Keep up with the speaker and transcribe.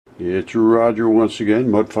It's Roger once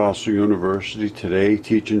again, Mudfossil University, today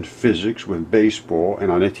teaching physics with baseball,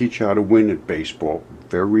 and I'm going to teach you how to win at baseball.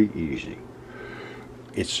 Very easy.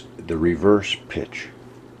 It's the reverse pitch.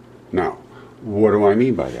 Now, what do I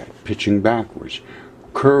mean by that? Pitching backwards.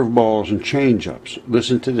 Curveballs and change-ups.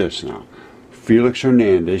 Listen to this now. Felix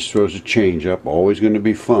Hernandez throws a change-up, always going to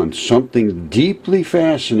be fun. Something deeply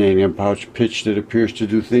fascinating about pitch that appears to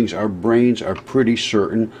do things our brains are pretty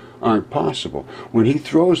certain aren't possible. When he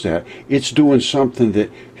throws that, it's doing something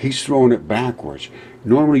that he's throwing it backwards.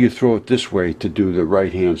 Normally you throw it this way to do the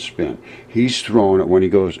right-hand spin. He's throwing it when he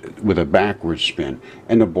goes with a backwards spin,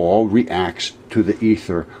 and the ball reacts to the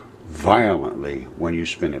ether violently when you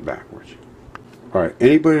spin it backwards. Alright,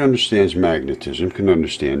 anybody who understands magnetism can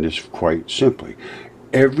understand this quite simply.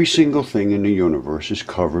 Every single thing in the universe is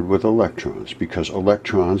covered with electrons because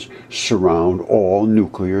electrons surround all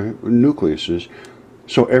nucleuses.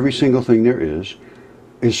 So every single thing there is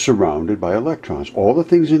surrounded by electrons. All the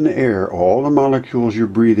things in the air, all the molecules you're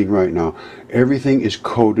breathing right now, everything is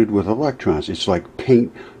coated with electrons. It's like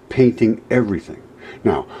painting everything.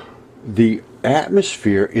 Now, the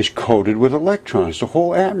atmosphere is coated with electrons. The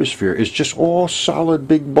whole atmosphere is just all solid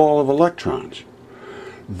big ball of electrons.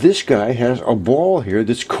 This guy has a ball here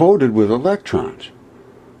that's coated with electrons.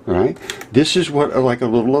 Right? This is what like a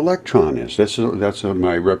little electron is. That's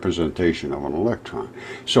my representation of an electron.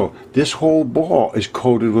 So this whole ball is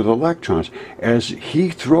coated with electrons. As he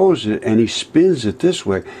throws it and he spins it this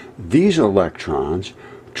way, these electrons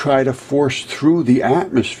try to force through the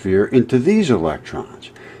atmosphere into these electrons.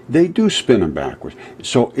 They do spin them backwards.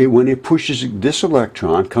 So when it pushes, this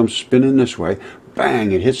electron comes spinning this way,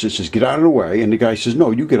 bang, it hits it, says, get out of the way. And the guy says,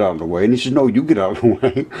 no, you get out of the way. And he says, no, you get out of the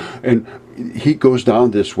way. And he goes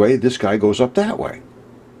down this way, this guy goes up that way.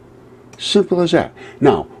 Simple as that.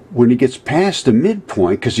 Now, when he gets past the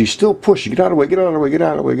midpoint, because he's still pushing, get out of the way, get out of the way, get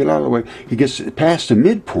out of the way, get out of the way. He gets past the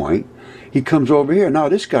midpoint, he comes over here. Now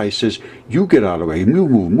this guy says, you get out of the way,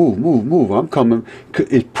 move, I'm coming.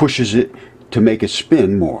 It pushes it to make it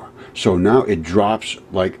spin more. So now it drops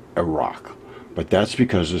like a rock. But that's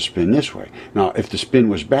because of the spin this way. Now, if the spin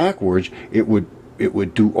was backwards, it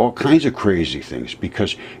would do all kinds of crazy things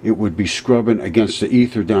because it would be scrubbing against the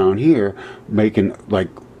ether down here, making, like,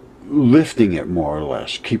 lifting it more or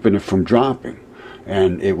less, keeping it from dropping.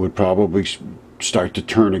 And it would probably start to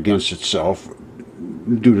turn against itself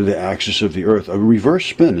due to the axis of the Earth. A reverse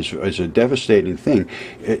spin is a devastating thing,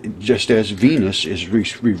 just as Venus is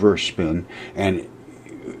reverse spin, and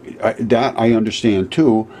that I understand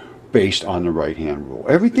too, based on the right-hand rule.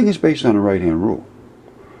 Everything is based on the right-hand rule.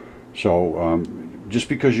 So just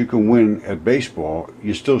because you can win at baseball,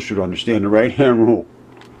 you still should understand the right-hand rule.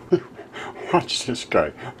 Watch this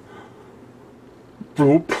guy.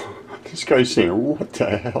 Boop. This guy's saying, what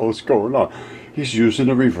the hell is going on? He's using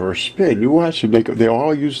a reverse spin. You watch him. They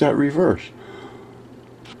all use that reverse.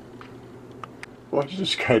 Watch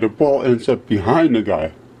this guy. The ball ends up behind the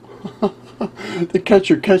guy. The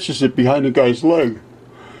catcher catches it behind the guy's leg.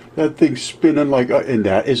 That thing's spinning like, and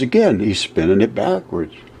that is, again, he's spinning it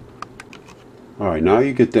backwards. Alright, now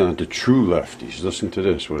you get down to true lefties. Listen to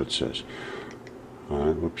this, what it says.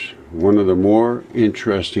 Whoops. One of the more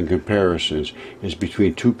interesting comparisons is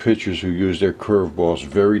between two pitchers who use their curveballs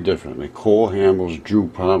very differently. Cole Hamels, Drew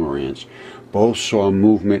Pomeranz. Both saw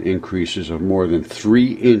movement increases of more than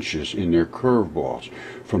 3 inches in their curveballs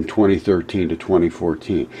from 2013 to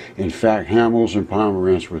 2014. In fact, Hamels and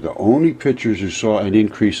Pomeranz were the only pitchers who saw an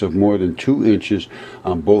increase of more than 2 inches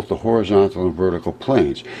on both the horizontal and vertical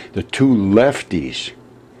planes. The two lefties,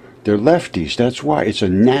 they're lefties, that's why it's a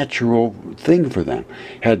natural thing for them,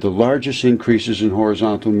 had the largest increases in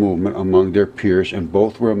horizontal movement among their peers, and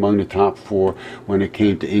both were among the top 4 when it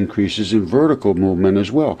came to increases in vertical movement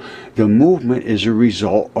as well. The movement is a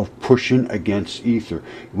result of pushing against ether.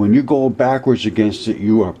 When you go backwards against it,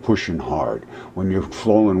 you are pushing hard. When you're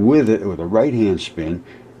flowing with it with a right-hand spin,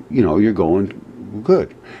 you know, you're going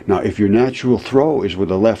good. Now, if your natural throw is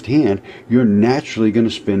with a left hand, you're naturally going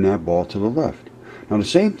to spin that ball to the left. Now, the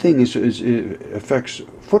same thing affects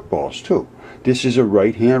footballs, too. This is a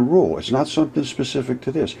right-hand rule. It's not something specific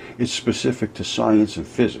to this. It's specific to science and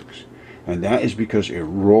physics. And that is because it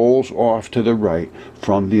rolls off to the right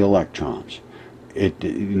from the electrons.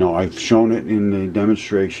 I've shown it in the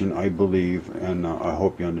demonstration, I believe, and I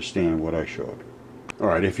hope you understand what I showed. All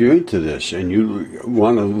right, if you're into this and you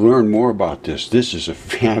want to learn more about this, this is a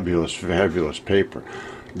fabulous, fabulous paper.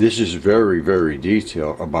 This is very, very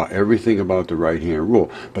detailed about everything about the right-hand rule.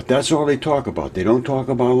 But that's all they talk about. They don't talk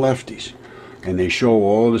about lefties. And they show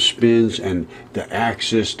all the spins and the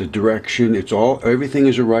axis, the direction. Everything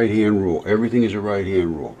is a right-hand rule. Everything is a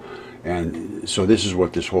right-hand rule. And so this is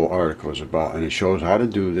what this whole article is about, and it shows how to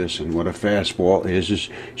do this, and what a fastball is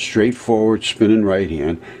straightforward spinning right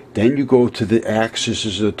hand. Then you go to the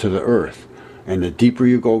axis to the earth, and the deeper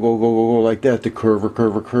you go like that, the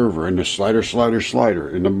curver, and the slider,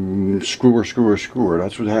 and the screwer.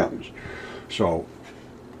 That's what happens. So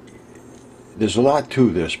there's a lot to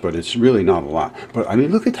this, but it's really not a lot. But I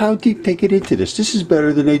mean, look at how deep they get into this. This is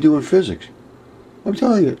better than they do in physics. I'm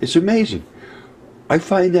telling you, it's amazing. I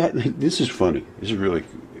find that, this is funny. This is really,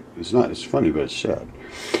 it's funny, but it's sad.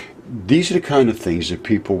 These are the kind of things that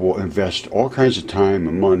people will invest all kinds of time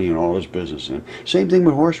and money and all this business in. Same thing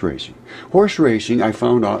with horse racing. Horse racing, I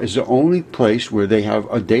found out, is the only place where they have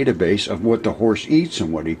a database of what the horse eats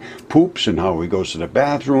and what he poops and how he goes to the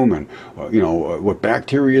bathroom and, what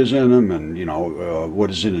bacteria is in him and, what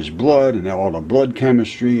is in his blood and all the blood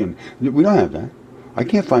chemistry. And we don't have that. I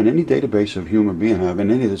can't find any database of human being having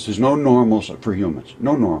any of this. There's no normals for humans.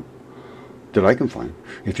 No norm that I can find.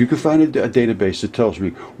 If you can find a database that tells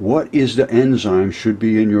me what is the enzyme should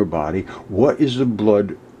be in your body, what is the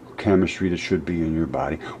blood chemistry that should be in your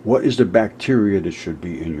body, what is the bacteria that should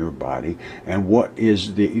be in your body, and what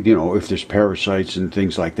is the, if there's parasites and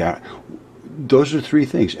things like that, those are three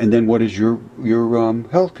things. And then what is your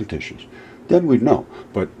health conditions? Then we'd know.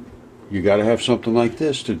 But you got to have something like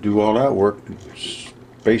this to do all that work,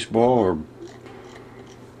 baseball or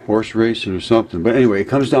horse racing or something. But anyway, it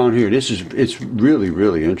comes down here. It's really,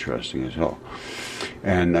 really interesting as hell.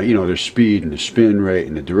 And there's speed and the spin rate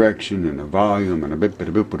and the direction and the volume and a bit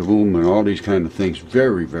boom and all these kind of things.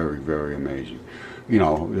 Very, very, very amazing.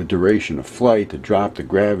 The duration of flight, the drop, the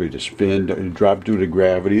gravity, the spin, the drop due to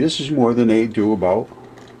gravity. This is more than they do about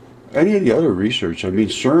any of the other research. I mean,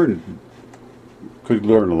 CERN could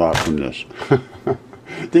learn a lot from this.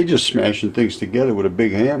 They just smashing things together with a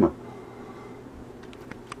big hammer.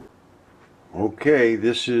 Okay,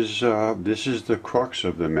 this is the crux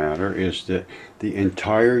of the matter, is that the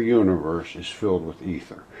entire universe is filled with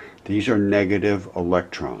ether. These are negative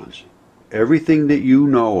electrons. Everything that you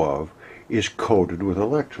know of is coated with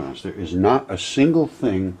electrons. There is not a single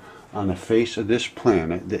thing on the face of this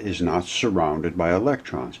planet that is not surrounded by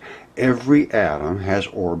electrons. Every atom has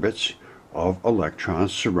orbits of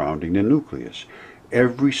electrons surrounding the nucleus.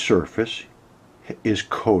 Every surface is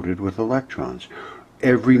coated with electrons.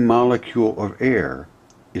 Every molecule of air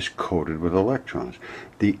is coated with electrons.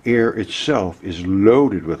 The air itself is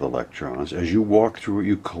loaded with electrons. As you walk through it,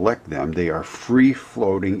 you collect them. They are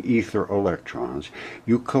free-floating ether electrons.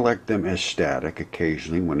 You collect them as static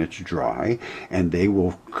occasionally when it's dry, and they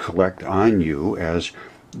will collect on you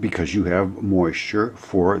because you have moisture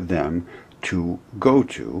for them to go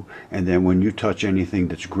to, and then when you touch anything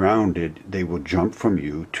that's grounded, they will jump from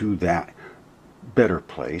you to that better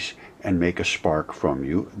place and make a spark from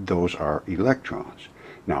you. Those are electrons.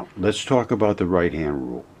 Now, let's talk about the right-hand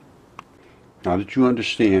rule. Now that you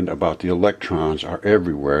understand about the electrons are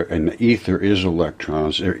everywhere, and the ether is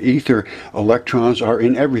electrons, electrons are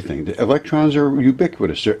in everything. The electrons are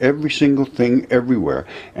ubiquitous. They're every single thing everywhere,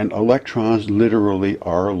 and electrons literally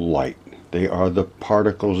are light. They are the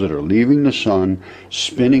particles that are leaving the sun,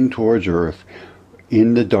 spinning towards Earth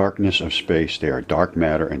in the darkness of space. They are dark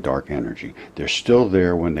matter and dark energy. They're still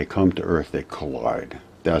there. When they come to Earth, they collide.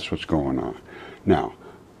 That's what's going on. Now,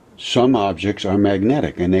 some objects are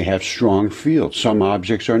magnetic and they have strong fields. Some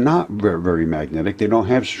objects are not very, very magnetic. They don't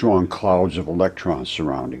have strong clouds of electrons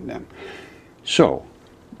surrounding them. So,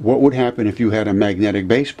 what would happen if you had a magnetic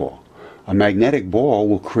baseball? A magnetic ball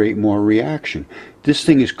will create more reaction. This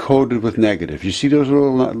thing is coated with negative. You see those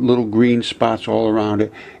little green spots all around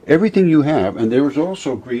it? Everything you have, and there is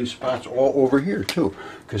also green spots all over here too,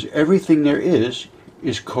 because everything there is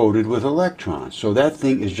coated with electrons. So that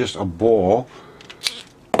thing is just a ball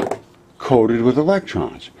coated with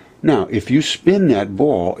electrons. Now, if you spin that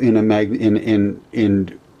ball in the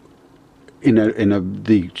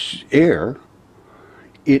air,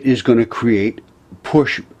 it is going to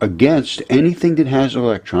push against anything that has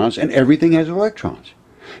electrons, and everything has electrons.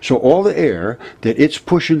 So all the air that it's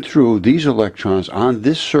pushing through, these electrons on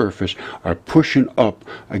this surface are pushing up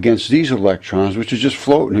against these electrons, which is just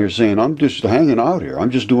floating here saying, I'm just hanging out here.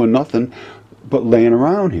 I'm just doing nothing but laying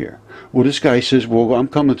around here. Well, this guy says, well, I'm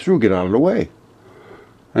coming through, get out of the way.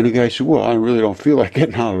 And the guy said, well, I really don't feel like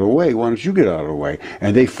getting out of the way. Why don't you get out of the way?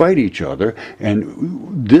 And they fight each other,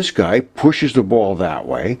 and this guy pushes the ball that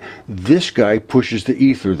way, this guy pushes the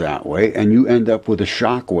ether that way, and you end up with a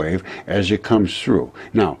shock wave as it comes through.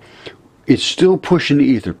 Now, it's still pushing the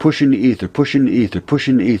ether, pushing the ether, pushing the ether,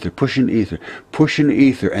 pushing the ether, pushing the ether, pushing the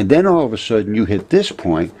ether, and then all of a sudden you hit this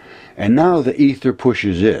point, and now the ether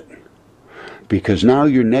pushes it. Because now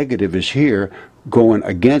your negative is here going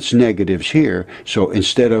against negatives here. So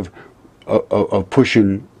instead of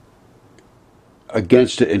pushing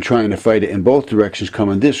against it and trying to fight it in both directions,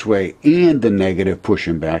 coming this way and the negative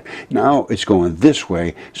pushing back, now it's going this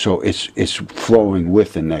way, so it's flowing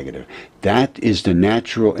with the negative. That is the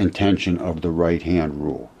natural intention of the right hand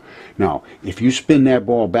rule. Now, if you spin that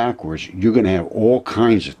ball backwards, you're going to have all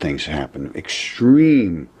kinds of things happen,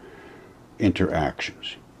 extreme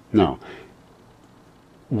interactions. Now,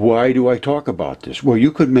 why do I talk about this? Well,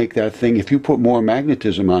 you could make that thing, if you put more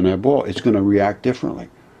magnetism on that ball, it's going to react differently.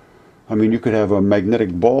 I mean, you could have a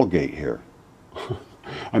magnetic ball gate here.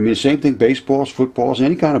 I mean, same thing, baseballs, footballs,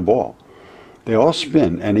 any kind of ball. They all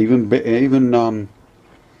spin, and even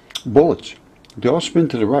bullets. They all spin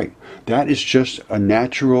to the right. That is just a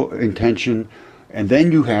natural intention. And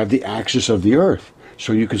then you have the axis of the Earth.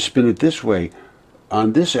 So you can spin it this way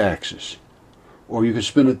on this axis. Or you can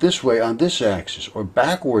spin it this way on this axis, or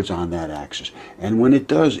backwards on that axis. And when it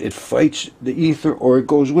does, it fights the ether, or it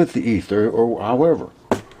goes with the ether, or however.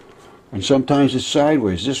 And sometimes it's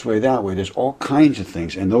sideways, this way, that way. There's all kinds of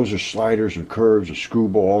things. And those are sliders and curves and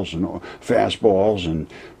screwballs and fastballs and,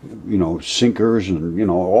 you know, sinkers and, you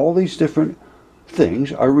know, all these different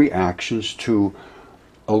things are reactions to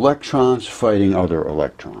electrons fighting other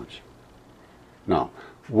electrons. Now,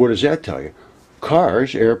 what does that tell you?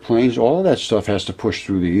 Cars, airplanes, all of that stuff has to push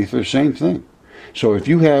through the ether, same thing. So if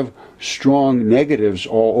you have strong negatives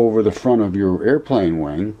all over the front of your airplane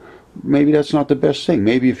wing, maybe that's not the best thing.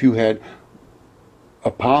 Maybe if you had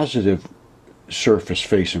a positive surface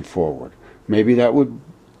facing forward, maybe that would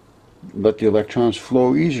let the electrons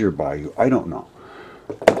flow easier by you. I don't know.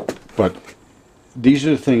 But these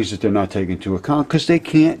are the things that they're not taking into account because they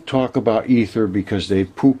can't talk about ether because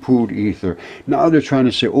they've poo-pooed ether. Now they're trying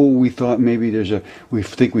to say, oh, we thought maybe we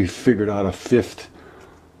think we figured out a fifth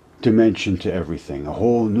dimension to everything, a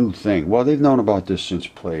whole new thing. Well, they've known about this since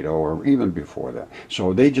Plato or even before that.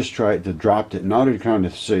 So they just tried to drop it. Now they're trying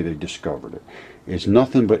to say they discovered it. It's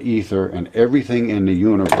nothing but ether, and everything in the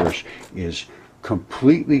universe is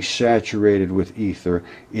completely saturated with ether.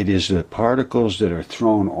 It is the particles that are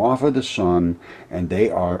thrown off of the sun, and they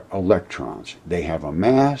are electrons. They have a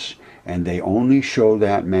mass, and they only show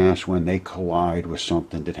that mass when they collide with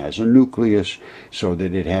something that has a nucleus, so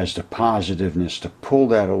that it has the positiveness to pull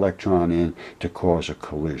that electron in to cause a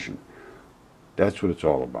collision. That's what it's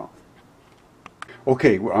all about.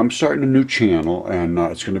 Okay, I'm starting a new channel, and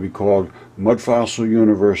it's going to be called Mudfossil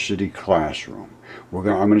University Classroom. I'm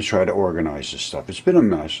going to try to organize this stuff. It's been a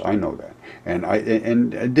mess, I know that, and I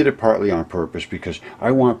did it partly on purpose because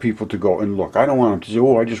I want people to go and look. I don't want them to say,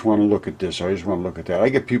 "Oh, I just want to look at this. I just want to look at that." I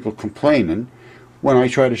get people complaining when I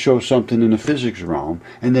try to show something in the physics realm,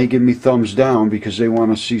 and they give me thumbs down because they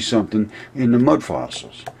want to see something in the mud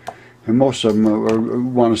fossils. And most of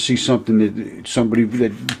them want to see something that somebody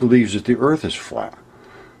that believes that the Earth is flat.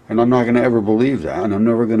 And I'm not going to ever believe that, and I'm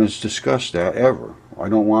never going to discuss that ever. I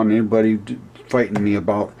don't want anybody fighting me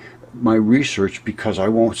about my research because I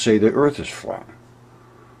won't say the Earth is flat.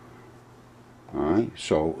 All right,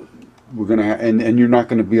 so we're going to, and you're not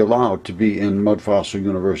going to be allowed to be in Mudfossil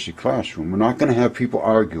University classroom. We're not going to have people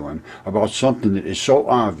arguing about something that is so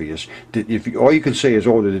obvious that if all you can say is,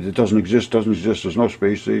 oh, that it doesn't exist, there's no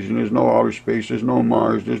space station, there's no outer space, there's no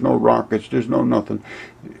Mars, there's no rockets, there's no nothing,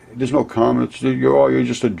 there's no comets, you're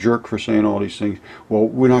just a jerk for saying all these things. Well,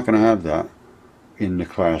 we're not going to have that in the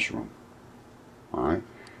classroom. All right,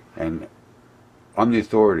 and I'm the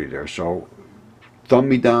authority there, so thumb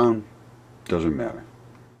me down, doesn't matter.